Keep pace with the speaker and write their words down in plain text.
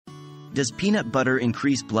Does peanut butter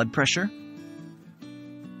increase blood pressure?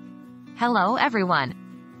 Hello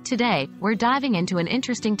everyone. Today, we're diving into an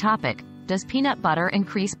interesting topic. Does peanut butter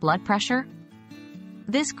increase blood pressure?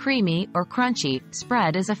 This creamy or crunchy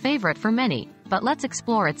spread is a favorite for many, but let's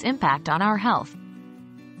explore its impact on our health.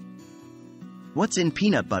 What's in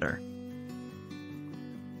peanut butter?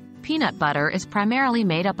 Peanut butter is primarily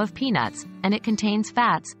made up of peanuts, and it contains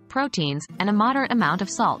fats, proteins, and a moderate amount of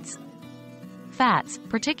salts. Fats,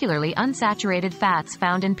 particularly unsaturated fats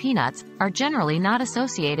found in peanuts, are generally not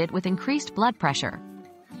associated with increased blood pressure.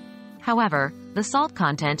 However, the salt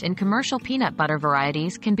content in commercial peanut butter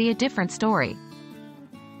varieties can be a different story.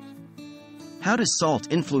 How does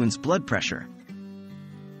salt influence blood pressure?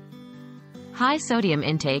 High sodium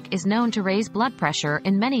intake is known to raise blood pressure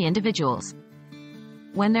in many individuals.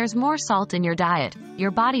 When there's more salt in your diet,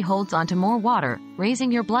 your body holds onto more water,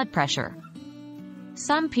 raising your blood pressure.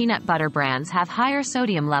 Some peanut butter brands have higher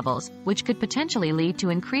sodium levels, which could potentially lead to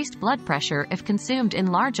increased blood pressure if consumed in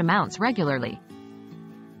large amounts regularly.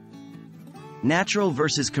 Natural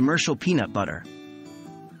versus commercial peanut butter.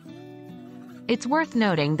 It's worth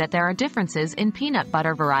noting that there are differences in peanut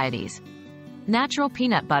butter varieties. Natural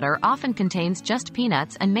peanut butter often contains just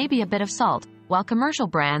peanuts and maybe a bit of salt, while commercial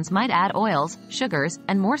brands might add oils, sugars,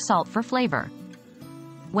 and more salt for flavor.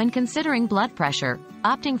 When considering blood pressure,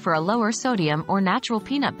 opting for a lower sodium or natural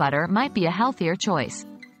peanut butter might be a healthier choice.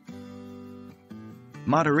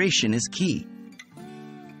 Moderation is key.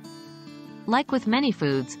 Like with many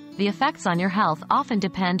foods, the effects on your health often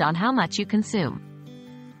depend on how much you consume.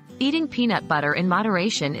 Eating peanut butter in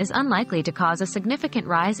moderation is unlikely to cause a significant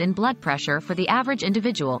rise in blood pressure for the average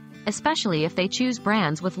individual, especially if they choose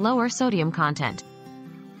brands with lower sodium content.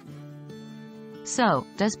 So,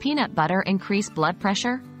 does peanut butter increase blood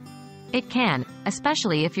pressure? It can,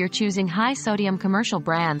 especially if you're choosing high-sodium commercial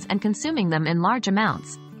brands and consuming them in large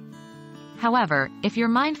amounts. However, if you're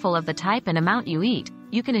mindful of the type and amount you eat,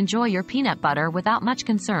 you can enjoy your peanut butter without much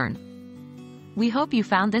concern. We hope you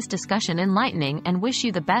found this discussion enlightening and wish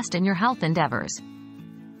you the best in your health endeavors.